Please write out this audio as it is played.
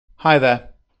Hi there.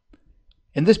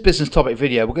 In this business topic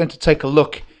video, we're going to take a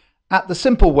look at the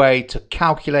simple way to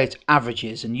calculate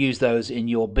averages and use those in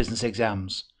your business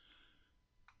exams.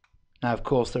 Now, of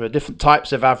course, there are different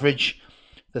types of average.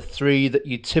 The three that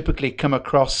you typically come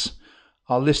across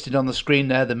are listed on the screen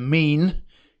there. The mean,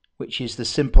 which is the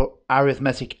simple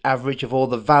arithmetic average of all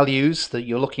the values that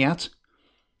you're looking at.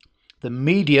 The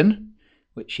median,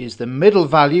 which is the middle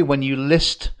value when you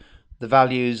list the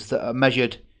values that are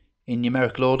measured in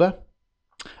numerical order.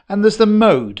 And there's the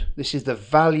mode. This is the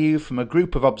value from a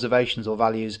group of observations or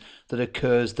values that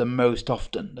occurs the most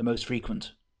often, the most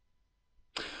frequent.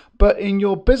 But in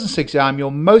your business exam,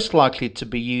 you're most likely to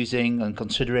be using and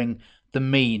considering the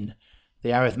mean,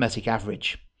 the arithmetic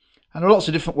average. And there are lots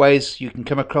of different ways you can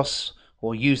come across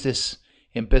or use this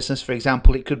in business. For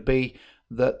example, it could be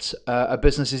that a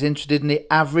business is interested in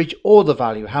the average order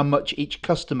value, how much each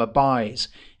customer buys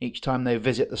each time they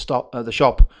visit the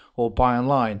shop or buy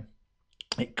online.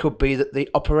 It could be that the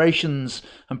operations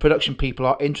and production people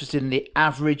are interested in the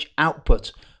average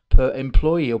output per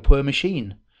employee or per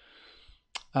machine.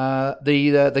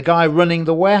 The guy running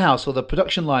the warehouse or the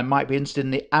production line might be interested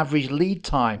in the average lead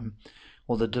time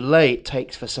or the delay it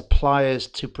takes for suppliers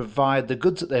to provide the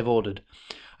goods that they've ordered.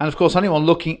 And of course, anyone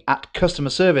looking at customer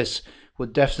service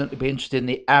would definitely be interested in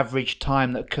the average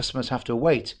time that customers have to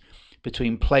wait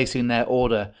between placing their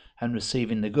order and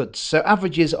receiving the goods. So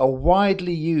averages are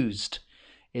widely used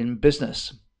in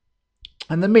business.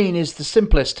 And the mean is the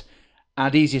simplest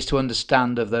and easiest to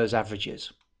understand of those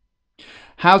averages.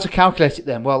 How to calculate it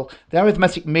then? Well, the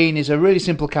arithmetic mean is a really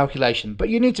simple calculation, but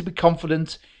you need to be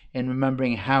confident in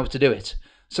remembering how to do it.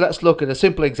 So let's look at a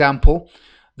simple example.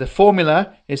 The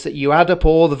formula is that you add up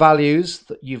all the values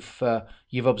that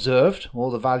you've observed,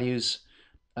 all the values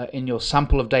in your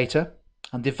sample of data,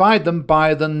 and divide them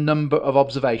by the number of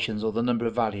observations or the number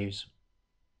of values.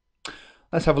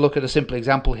 Let's have a look at a simple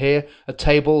example here, a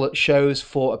table that shows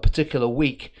for a particular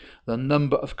week the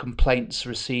number of complaints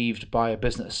received by a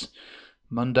business.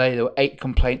 Monday there were 8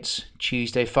 complaints,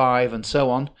 Tuesday 5, and so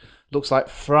on. Looks like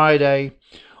Friday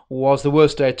was the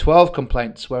worst day, 12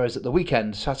 complaints, whereas at the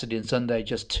weekend, Saturday and Sunday,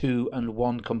 just 2 and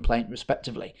 1 complaint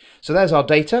respectively. So there's our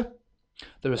data.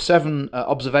 There are 7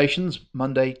 observations,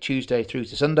 Monday, Tuesday through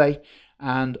to Sunday,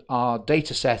 and our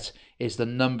data set is the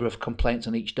number of complaints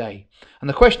on each day. And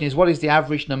the question is, what is the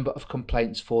average number of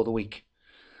complaints for the week?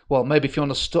 Well, maybe if you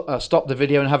want to stop the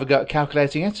video and have a go at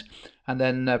calculating it, and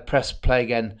then press play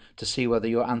again to see whether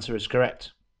your answer is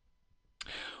correct.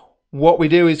 What we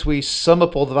do is we sum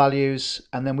up all the values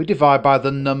and then we divide by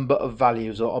the number of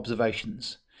values or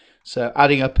observations. So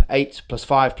adding up 8 plus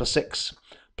 5 plus 6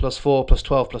 plus 4 plus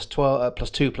 12 plus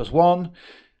 2 plus 1,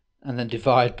 and then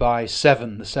divide by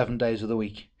 7, the 7 days of the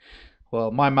week.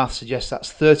 Well, my math suggests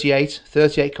that's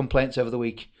 38 complaints over the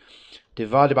week.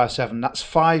 Divided by 7, that's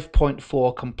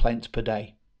 5.4 complaints per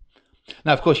day.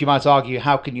 Now, of course, you might argue,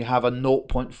 how can you have a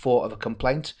 0.4 of a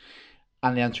complaint?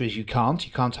 And the answer is you can't.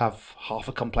 You can't have half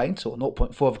a complaint or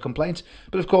 0.4 of a complaint.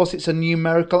 But of course, it's a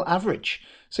numerical average.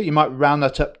 So you might round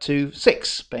that up to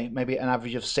 6, maybe an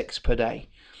average of 6 per day.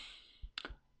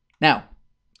 Now,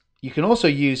 you can also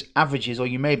use averages, or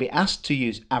you may be asked to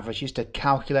use averages to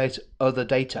calculate other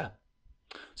data.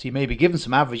 So you may be given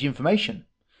some average information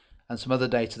and some other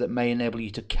data that may enable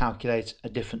you to calculate a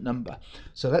different number.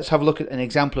 So let's have a look at an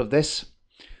example of this.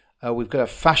 We've got a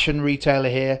fashion retailer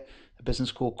here, a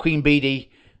business called Queen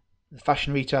Bee. The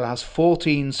fashion retailer has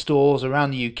 14 stores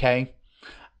around the UK,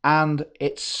 and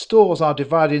its stores are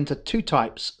divided into 2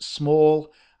 types,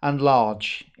 small and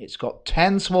large. It's got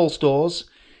 10 small stores,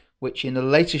 which in the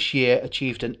latest year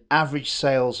achieved an average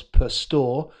sales per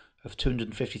store of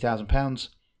 £250,000.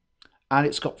 And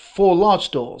it's got 4 large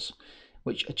stores,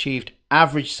 which achieved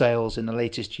average sales in the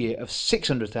latest year of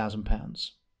 £600,000.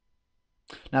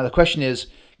 Now the question is,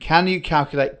 can you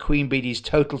calculate Queen Bee's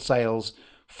total sales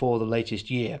for the latest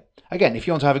year? Again, if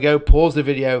you want to have a go, pause the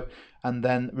video and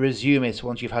then resume it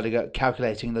once you've had a go at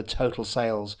calculating the total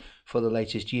sales for the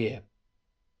latest year.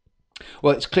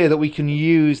 Well, it's clear that we can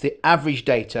use the average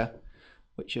data,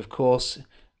 which of course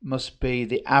must be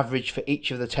the average for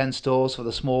each of the 10 stores for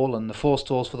the small and the 4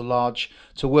 stores for the large,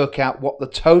 to work out what the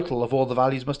total of all the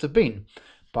values must have been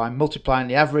by multiplying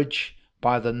the average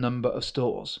by the number of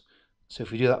stores. So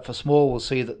if we do that for small, we'll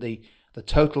see that the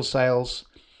total sales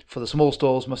for the small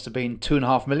stores must have been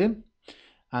 2.5 million,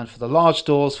 and for the large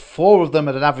stores, 4 of them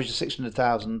at an average of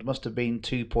 600,000 must have been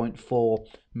 2.4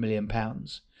 million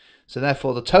pounds. So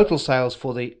therefore the total sales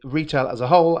for the retail as a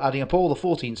whole, adding up all the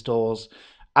 14 stores,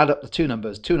 add up the 2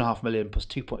 numbers, 2.5 million plus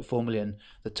 2.4 million,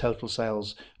 the total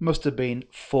sales must have been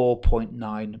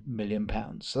 £4.9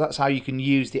 million. So that's how you can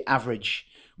use the average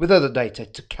with other data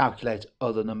to calculate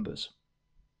other numbers.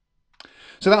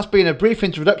 So that's been a brief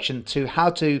introduction to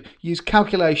how to use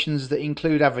calculations that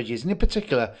include averages, and in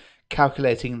particular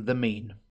calculating the mean.